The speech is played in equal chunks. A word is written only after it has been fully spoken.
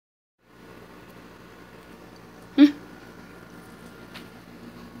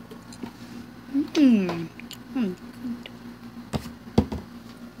Hmm.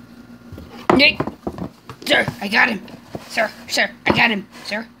 Yay! Sir, I got him. Sir, I got him.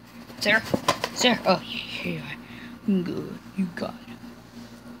 Sir. Oh, here you are. Good, you got him.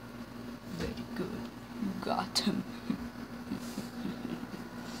 Very good, you got him.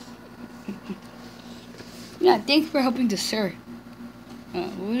 Yeah, thanks for helping the sir.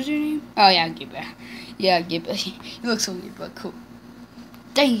 What was your name? Oh yeah, Gibba. Yeah, Gibba. You look so weird, but cool.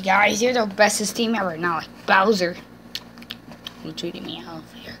 Thank you guys, you're the bestest team ever. Not like Bowser. You're treating me out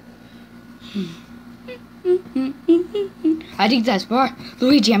here. I think that's more.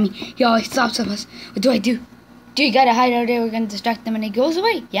 Luigi, he always stops at us. What do I do? Do you gotta hide out there? We're gonna distract them and he goes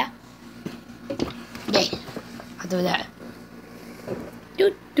away. Yeah? Okay, I'll do that.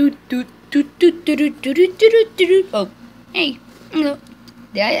 Oh, hey. Hello.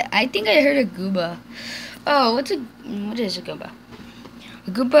 I think I heard a Gooba. Oh, what is a Gooba? A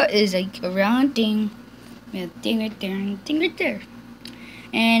Gooba is like a round thing. With a thing right there and a thing right there.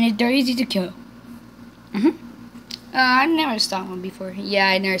 And they're easy to kill. I never saw one before. Yeah,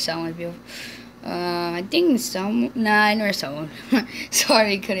 I never saw one before. I think some. Nah, I never saw one.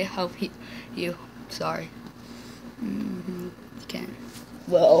 Sorry, couldn't help you. Sorry. Okay.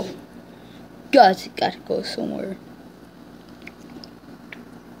 Well, gotta go somewhere.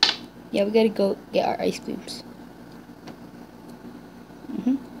 Yeah, we gotta go get our ice creams.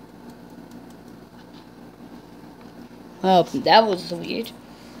 Well, that was weird.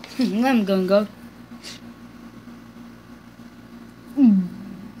 I'm gonna go.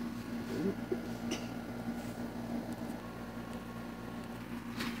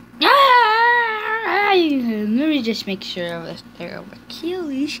 Let me just make sure I was there over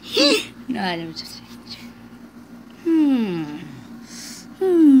killish. No, let me just make sure.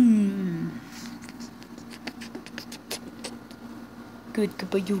 Good,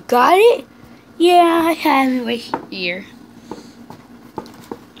 but you got it? Yeah, I have it right here.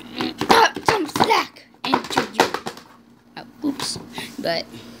 Some slack into you. Oh, oops. But,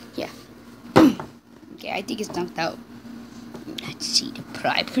 yeah. Okay, I think it's knocked out. Let's see the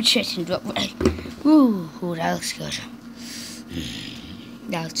pride projection drop. Ooh, that looks good.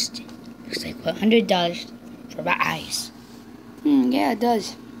 That looks like $100 for my eyes. Yeah, it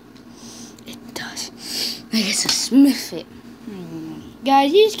does. It does. I guess a smith it.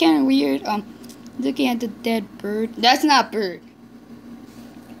 Guys, he's kind of weird. Looking at the dead bird. That's not bird.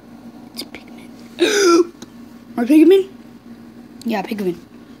 It's a Pikmin. Or Pikmin? Yeah, Pikmin.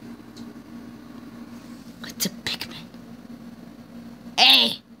 What's a Pikmin?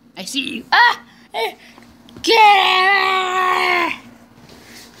 Hey, I see you. Ah! Get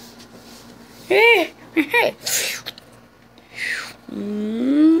it!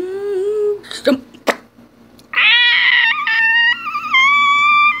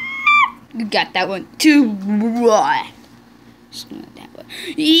 You got that one too. It's not that one.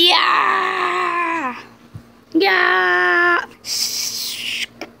 Yeah! Yeah!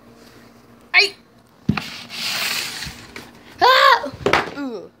 I. Ah!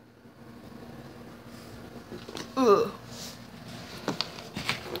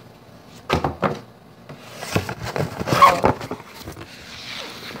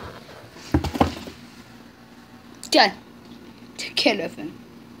 Done. Took care of him.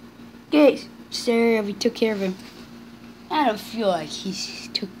 Guys, sir, we took care of him. I don't feel like he's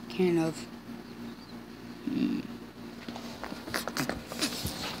took care of.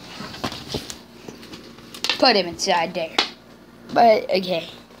 Put him inside there. But, okay.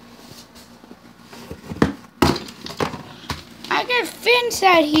 I got fins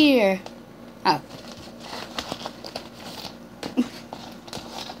out here. Oh.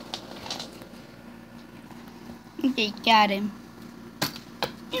 Okay, got him.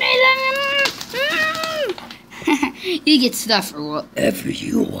 You get stuff for whatever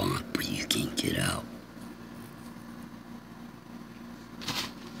you want, but you can't get out.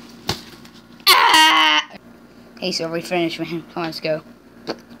 Ah! Hey, so we finished, man. Come on, let's go.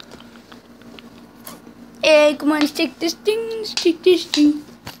 Hey, come on, let's take this thing. Let's take this thing.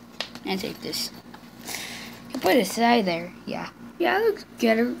 And take this. You put it aside there. Yeah. Yeah, it looks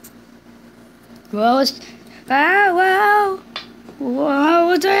good. Well, it's... wow. Wow,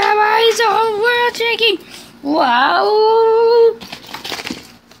 what's my eyes? The whole world shaking. Wow.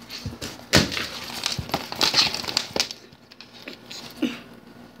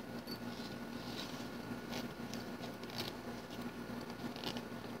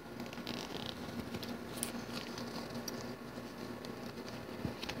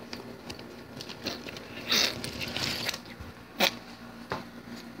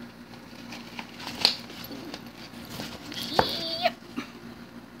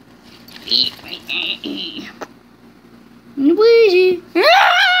 Luigi.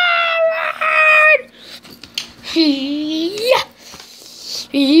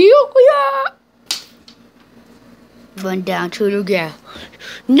 Run down to the ground.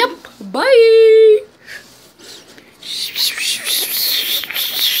 Nope. Bye.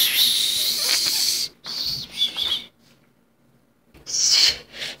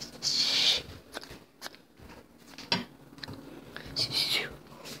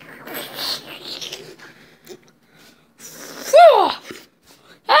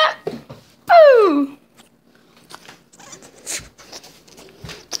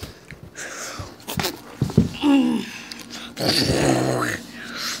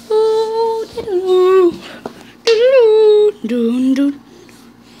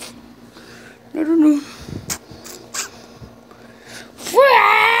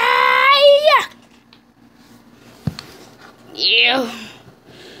 Yeah.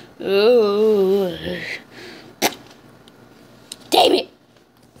 Oh. Damn it.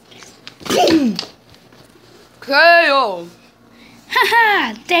 KO.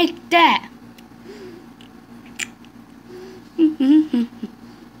 Haha, take that.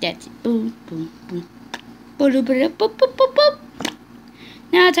 That's it. Boom, boom, boom. Boop, boop, boop, boop, boop, boop.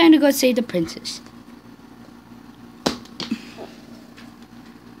 Now time to go save the princess.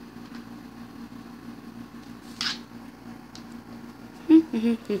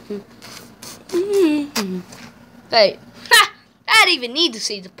 Hey, ha! I didn't even need to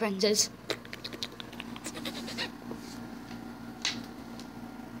see the princess.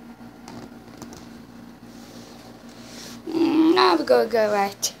 Now we're gonna go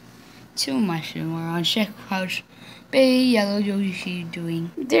right to Mushroom World. Check out Baby Yellow Yoshi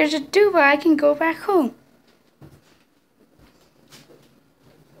doing. There's a tuba. I can go back home.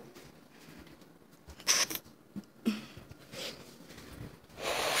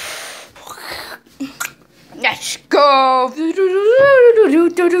 Let's go.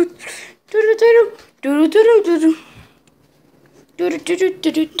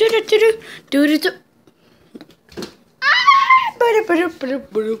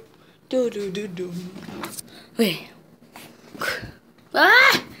 Wait.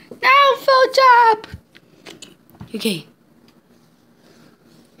 Ah! Now full job. Okay.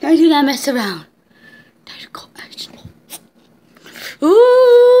 Now do not mess around. Let's go.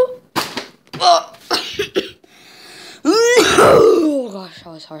 Ooh. Oh. Oh gosh, that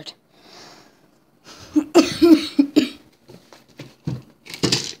was hard.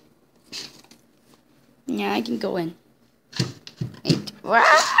 Yeah, I can go in.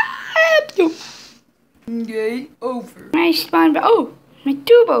 Game over. I spawned, oh, my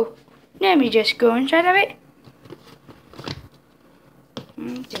tubo. Let me just go inside of it. Let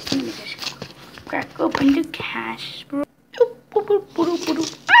me just crack open the cash.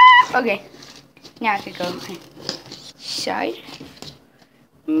 Okay, now I can go inside.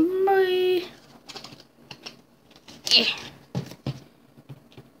 Bye. Yeah.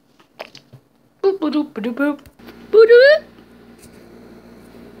 Boop boop boop boop boop.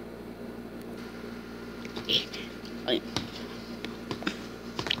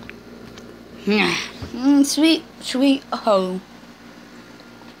 Sweet, sweet home.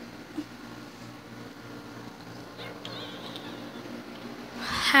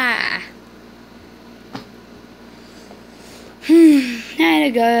 Ha. Time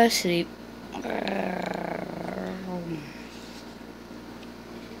to go to sleep.